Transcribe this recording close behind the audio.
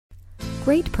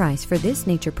Great price for this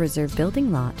nature preserve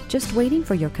building lot, just waiting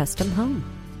for your custom home.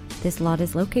 This lot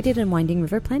is located in Winding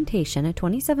River Plantation, a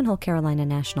 27-hole Carolina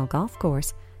National Golf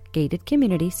Course, gated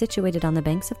community situated on the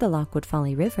banks of the Lockwood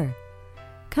Folly River.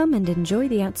 Come and enjoy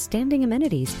the outstanding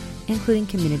amenities, including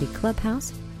community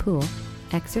clubhouse, pool,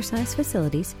 exercise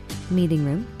facilities, meeting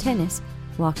room, tennis,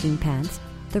 walking paths,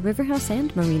 the riverhouse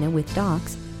and marina with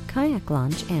docks, kayak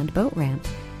launch and boat ramp,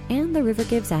 and the river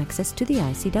gives access to the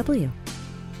ICW.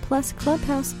 Plus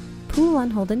clubhouse, pool on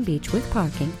Holden Beach with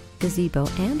parking, gazebo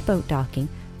and boat docking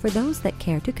for those that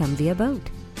care to come via boat.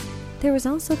 There is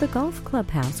also the golf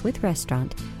clubhouse with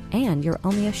restaurant, and you're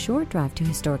only a short drive to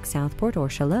Historic Southport or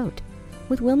Shallotte,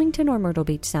 with Wilmington or Myrtle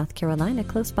Beach, South Carolina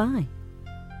close by.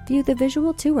 View the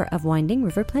visual tour of Winding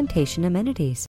River Plantation amenities.